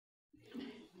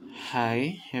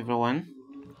Hi everyone.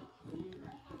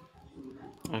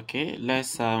 Okay,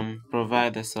 let's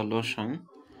provide the solution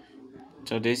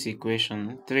to this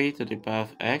equation. 3 to the power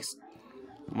of x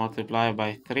multiplied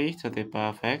by 3 to the power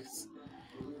of x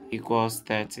equals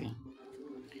 30.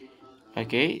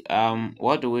 Okay,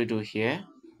 what do we do here?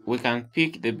 We can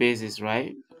pick the bases,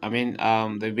 right?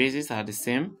 The bases are the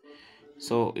same.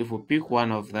 So if we pick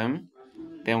one of them,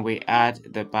 then we add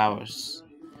the powers.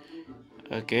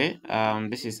 Okay,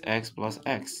 this is x plus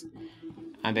x.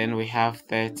 And then we have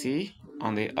 30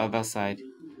 on the other side.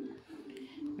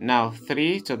 Now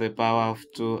 3 to the power of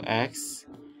 2x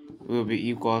will be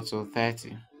equal to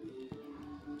 30.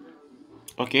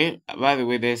 Okay, by the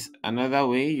way, there's another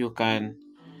way you can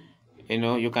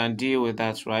deal with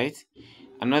that, right?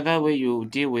 Another way you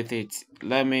deal with it,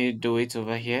 let me do it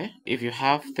over here. If you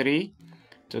have 3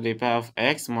 to the power of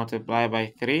x multiplied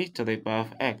by 3 to the power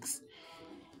of x,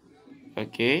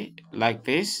 okay, like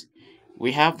this,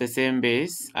 we have the same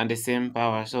base and the same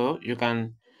power, so you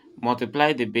can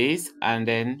multiply the base and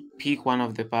then pick one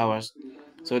of the powers.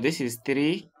 So this is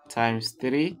 3 times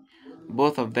 3,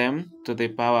 both of them to the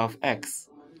power of x.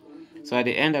 So at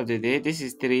the end of the day, this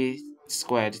is 3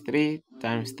 squared. 3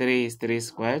 times 3 is 3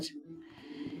 squared.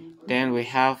 Then we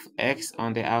have x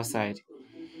on the outside.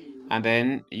 And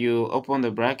then you open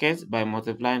the bracket by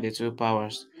multiplying the two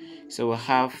powers. So we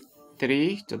have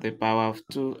 3 to the power of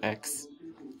 2x.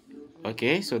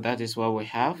 Okay, so that is what we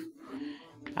have.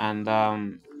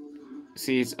 And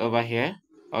see it over here,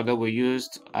 although we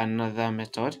used another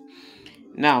method.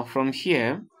 Now from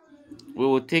here, we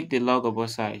will take the log of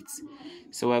both sides.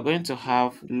 So we're going to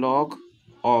have log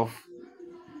of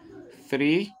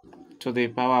 3 to the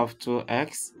power of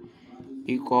 2x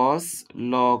equals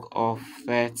log of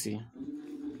 30.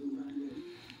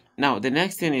 Now the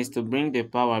next thing is to bring the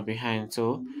power behind.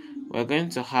 So we're going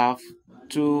to have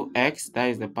 2x, that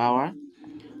is the power.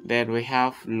 Then we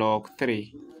have log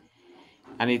 3,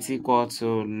 and it's equal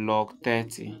to log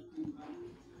 30.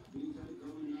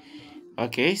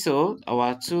 Okay, so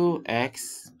our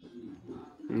 2x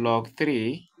log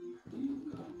 3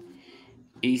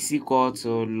 is equal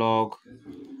to log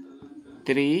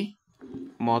 3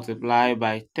 multiplied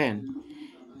by 10,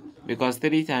 because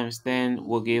 3 times 10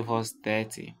 will give us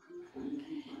 30.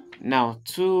 Now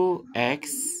 2x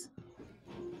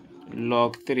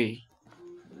log 3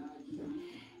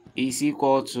 is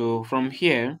equal to, from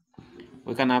here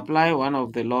we can apply one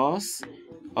of the laws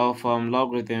of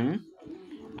logarithm,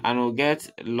 and we'll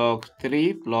get log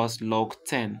 3 plus log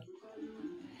 10.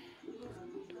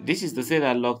 This is to say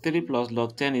that log 3 plus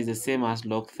log 10 is the same as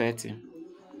log 30.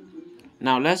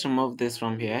 Now let's remove this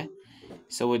from here.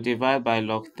 So we divide by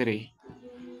log 3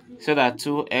 so that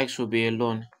 2x will be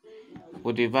alone.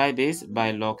 We'll divide this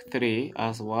by log 3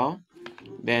 as well.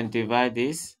 Then divide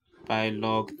this by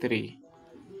log 3.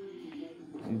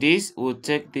 This will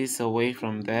take this away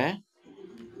from there.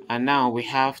 And now we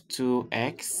have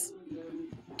 2x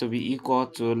to be equal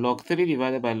to log 3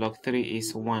 divided by log 3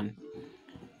 is 1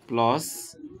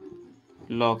 plus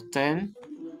log 10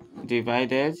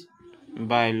 divided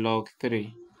by log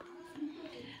 3.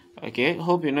 Okay,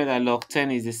 hope you know that log 10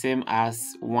 is the same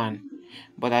as 1,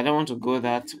 but I don't want to go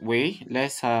that way.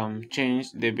 Let's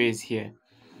change the base here.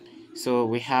 So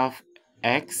we have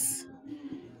x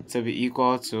to be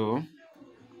equal to,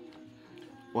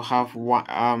 we have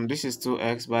 1, this is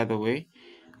 2x by the way.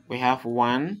 We have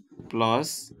 1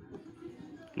 plus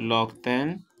log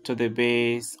 10 to the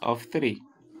base of 3.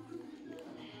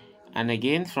 And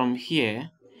again from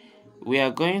here, we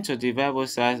are going to divide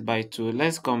both sides by 2.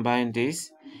 Let's combine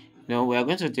this. Now we are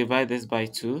going to divide this by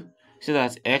 2 so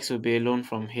that x will be alone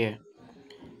from here.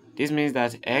 This means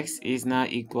that x is now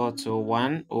equal to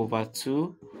 1 over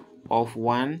 2 of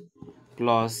 1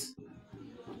 plus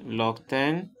log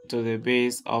 10 to the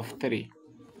base of 3.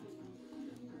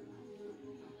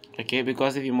 Okay,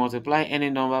 because if you multiply any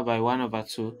number by 1 over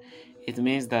 2, it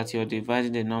means that you're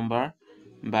dividing the number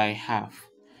by half.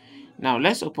 Now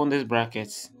let's open this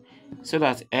bracket so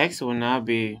that x will now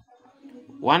be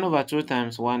 1 over 2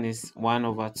 times 1 is 1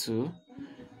 over 2,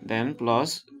 then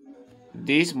plus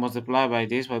this multiplied by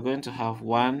this, we're going to have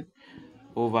 1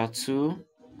 over 2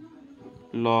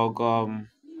 log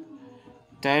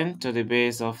 10 to the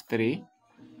base of 3,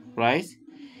 right?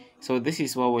 So this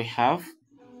is what we have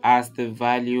as the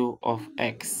value of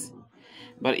x.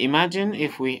 But imagine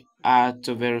if we are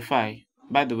to verify.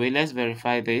 By the way, let's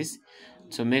verify this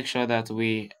to make sure that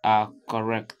we are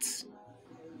correct.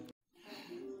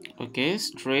 Okay,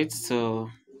 straight to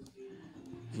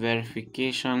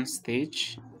verification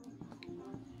stage.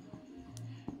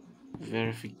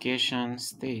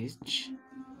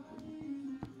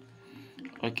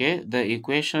 Okay, the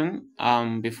equation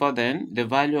before then, the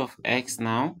value of x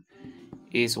now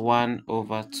is 1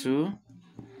 over 2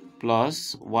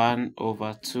 plus 1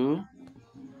 over 2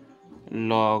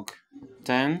 log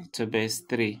 10 to base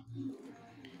 3.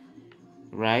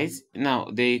 Right? Now,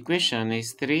 the equation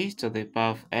is 3 to the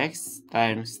power of x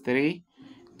times 3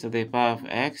 to the power of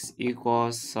x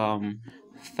equals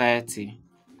 30.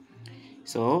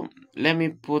 So,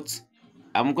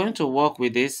 I'm going to work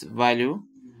with this value,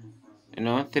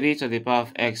 3 to the power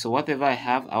of x. So, whatever I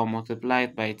have, I'll multiply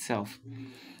it by itself.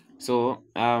 So,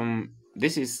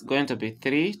 this is going to be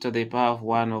 3 to the power of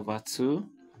 1 over 2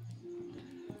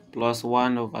 plus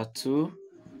 1 over 2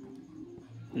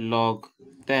 log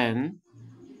 10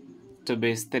 to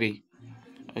base 3.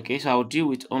 Okay, so I'll deal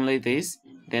with only this,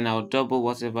 then I'll double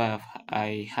whatever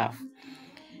I have.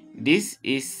 This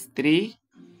is 3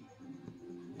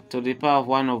 to the power of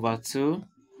 1 over 2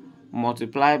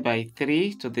 multiplied by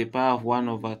 3 to the power of 1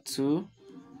 over 2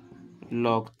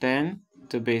 log 10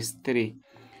 to base 3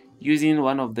 using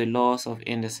one of the laws of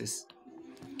indices.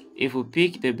 If we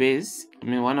pick the base,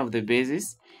 one of the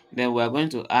bases, then we are going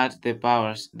to add the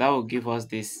powers. That will give us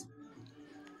this.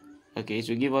 Okay, it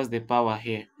will give us the power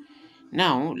here.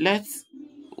 Now, let's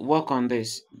work on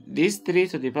this. This 3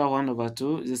 to the power 1 over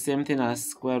 2 is the same thing as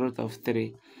square root of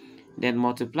 3. Then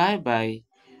multiply by,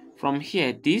 from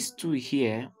here, this 2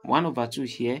 here, 1 over 2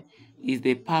 here, is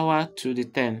the power to the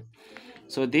 10.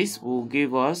 So this will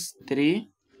give us 3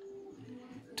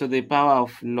 to the power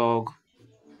of log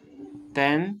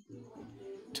 10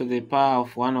 to the power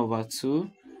of 1 over 2,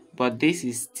 but this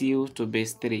is still to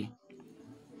base 3.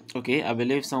 Okay, I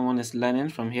believe someone is learning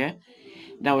from here.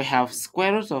 Now we have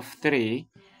square root of 3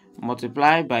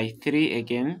 multiplied by 3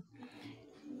 again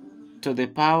to the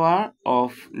power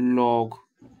of log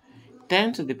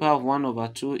 10 to the power of 1 over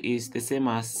 2 is the same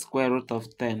as square root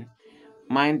of 10.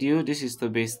 Mind you, this is to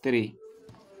base 3.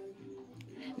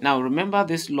 Now remember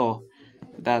this law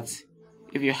that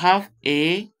if you have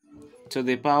a to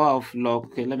the power of log,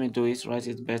 okay, let me do it, write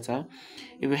it better.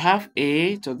 If we have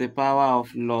a to the power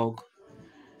of log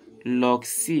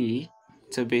c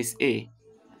to base a,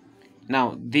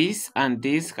 now this and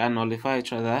this can nullify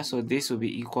each other, so this will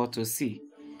be equal to c.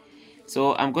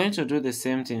 So I'm going to do the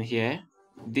same thing here.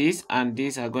 This and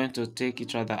this are going to take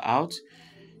each other out.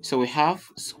 So we have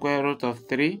square root of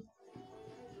 3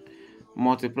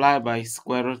 multiplied by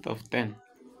square root of 10.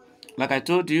 Like I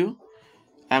told you,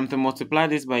 I'm to multiply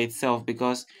this by itself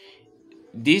because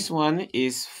this one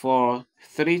is for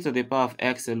 3 to the power of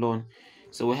x alone.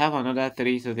 So we have another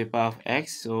 3 to the power of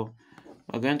x. So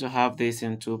we're going to have this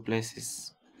in two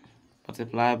places.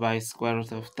 Multiply by square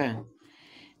root of 10.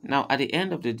 Now at the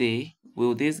end of the day,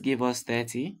 will this give us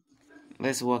 30?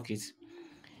 Let's work it.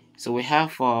 So we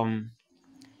have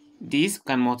this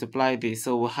can multiply this.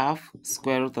 So we'll have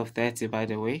square root of 30, by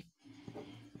the way.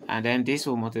 And then this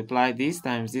will multiply this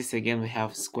times this again. We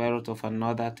have square root of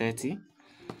another 30.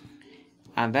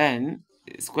 And then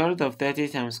square root of 30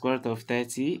 times square root of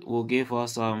 30 will give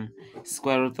us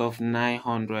square root of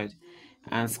 900.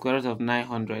 And square root of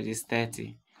 900 is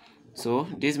 30. So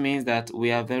this means that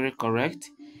we are very correct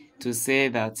to say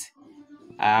that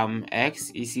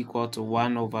x is equal to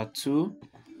 1 over 2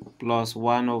 plus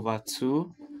 1 over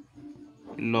 2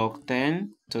 log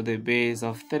 10 to the base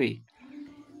of 3.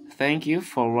 Thank you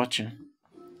for watching.